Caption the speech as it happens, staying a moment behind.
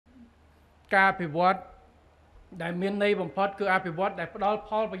ការពិវត្តដែលមានន័យបំផុតគឺអភិវឌ្ឍដែលផ្ដល់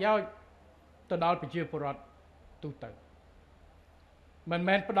ផលប្រយោជន៍ទៅដល់ប្រជាពលរដ្ឋទូទៅមិន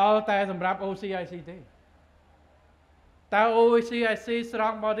មែនផ្ដល់តែសម្រាប់ OCIC ទេតើ OCIC ស្រ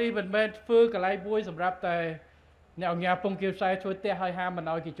ង់មកនេះមិនមែនធ្វើកន្លែងមួយសម្រាប់តែអ្នកអង្គការពងគៀវខ្សែធ្វើផ្ទះឲ្យហាមមិន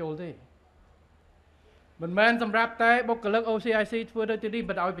ឲ្យគេចូលទេមិនមែនសម្រាប់តែបុគ្គលិក OCIC ធ្វើនៅទីនេះ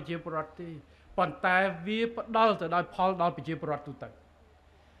មិនឲ្យប្រជាពលរដ្ឋទេប៉ុន្តែវាផ្ដល់ទៅដល់ផលដល់ប្រជាពលរដ្ឋទូទៅ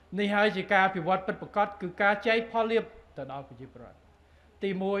នេះហើយជាការអភិវឌ្ឍពិតប្រាកដគឺការចែកផលលាភទៅដល់ប្រជាពលរដ្ឋទី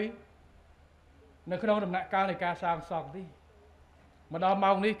1នៅក្នុងដំណាក់កាលនៃការសាងសង់នេះមកដល់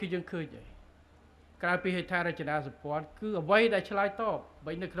ម៉ោងនេះគឺយើងឃើញហើយក្រៅពីហេដ្ឋារចនាសម្ព័ន្ធគឺអ្វីដែលឆ្លើយតប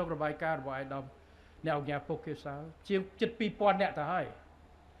បីនៅក្នុងរបាយការណ៍របស់អាយដាមអ្នកអង្គការពុកគេសើជាងជិត 2000 នាក់ទៅហើយ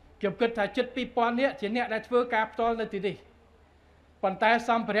ខ្ញុំគិតថាជិត 2000 នាក់ជាអ្នកដែលធ្វើការផ្ទាល់នៅទីនេះប៉ុន្តែ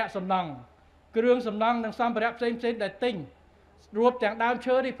សម្ភារៈសំណង់គ្រឿងសំណង់និងសម្ភារៈផ្សេងដែលទិញរួមទាំងដើម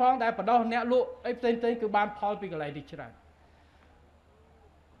ឈើនេះផងដែលបដោះអ្នកលក់អីផ្សេងគឺបានផលពីកន្លែងនេះច្រើន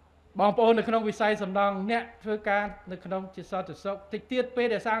បងប្អូននៅក្នុងវិស័យសំណង់អ្នកធ្វើការនៅក្នុងជាសន្តិសុខតិចទៀតពេល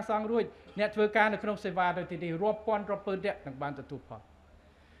ដែលសាងសង់រួចអ្នកធ្វើការនៅក្នុងសេវានៅទីនេះរាប់ពាន់រាប់ពាន់នាក់នឹងបានទទួលផល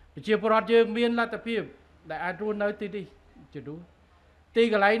ប្រជាពលរដ្ឋយើងមានលទ្ធភាពដែលអាចរស់នៅទីនេះជានោះទី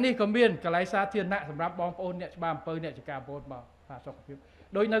កន្លែងនេះក៏មានកន្លែងសាធារណៈសម្រាប់បងប្អូនអ្នកច្បារអំពើអ្នកចការវោតមកផាសុខភាព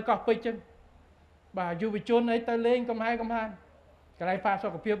ដូចនៅកោះពេជ្រចឹងបាទយុវជនអីទៅលេងកំហែងកំហានកន្លែងផាសុ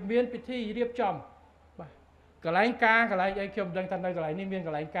ខភាពមានពិធីរៀបចំបាទកន្លែងការកន្លែងអីខ្ញុំមិនដឹងថានៅកន្លែងនេះមានក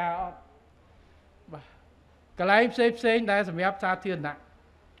ន្លែងការអត់បាទកន្លែងផ្សេងដែលសម្រាប់សាធារណៈ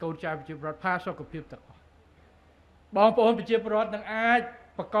កូនចៅប្រជាពលរដ្ឋផាសុខភាពទាំងអស់បងប្អូនប្រជាពលរដ្ឋនឹងអាច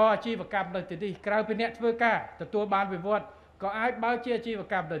បង្កអាជីវកម្មនៅទីនេះក្រៅពីអ្នកធ្វើការទទួលបានវិវត្តក៏អាចបើកជាអាជីវ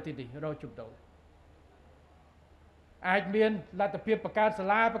កម្មនៅទីនេះរកចំណូលអាចមានលទ្ធភាពបង្កើតសា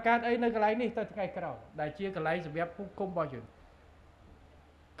លាបង្កើតអីនៅកន្លែងនេះទៅថ្ងៃក្រោយដែលជាកន្លែងសម្រាប់ភូមិឃុំរបស់យើង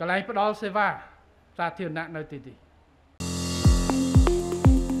កន្លែងផ្ដល់សេវាសាធារណៈនៅទីនេះ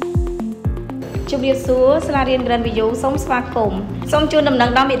ជម្រាបសួរសាលារៀន Grand View សូមស្វាគមន៍សូមជូនដំណឹង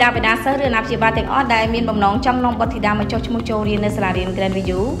ដល់មេដាបេដាសិស្សឬអាណាព្យាបាលទាំងអស់ដែលមានបំណងចង់នាំបុត្រធីតាមកចុះឈ្មោះចូលរៀននៅសាលារៀន Grand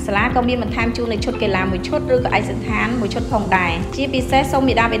View សាលាក៏មានបន្ថែមជូននូវឈុតកីឡាមួយឈុតឬក៏ឯកសណ្ឋានមួយឈុតផងដែរជាពិសេសសូម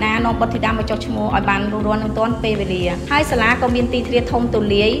មេដាបេដានាំបុត្រធីតាមកចុះឈ្មោះឲ្យបានរួសរាន់និងទាន់ពេលវេលាហើយសាលាក៏មានទីធ្លាធំទូ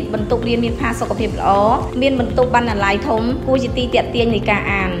លាយបន្ទប់រៀនមានផាសុកភាពល្អមានបន្ទប់បណ្ណាល័យធំគួរជាទីទាក់ទាញនៃការ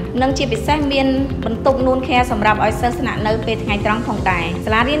អាននិងជាពិសេសមានបន្ទប់នួនខែសម្រាប់ឲ្យសិស្សស្នាក់នៅពេលថ្ងៃត្រង់ផងដែរ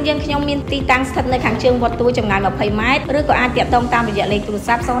សាលារៀនយើងខ្ញុំមានទីតាំងស្ថិតនៅខាងជើងវត្ត ចម្ងាយ 20 ម៉ែត្រ ឬក៏អាចទាក់ទងតាមរយៈលេខទូរ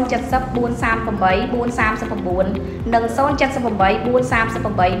ស័ព្ទ 070 438 439 និង 078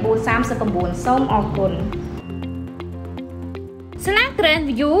 438 439 សូមអរគុណសាលា Grand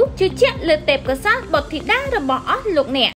View ជឿជាក់លើទេពកោសល្យបុត្រធីតារបស់អស់លោកអ្នក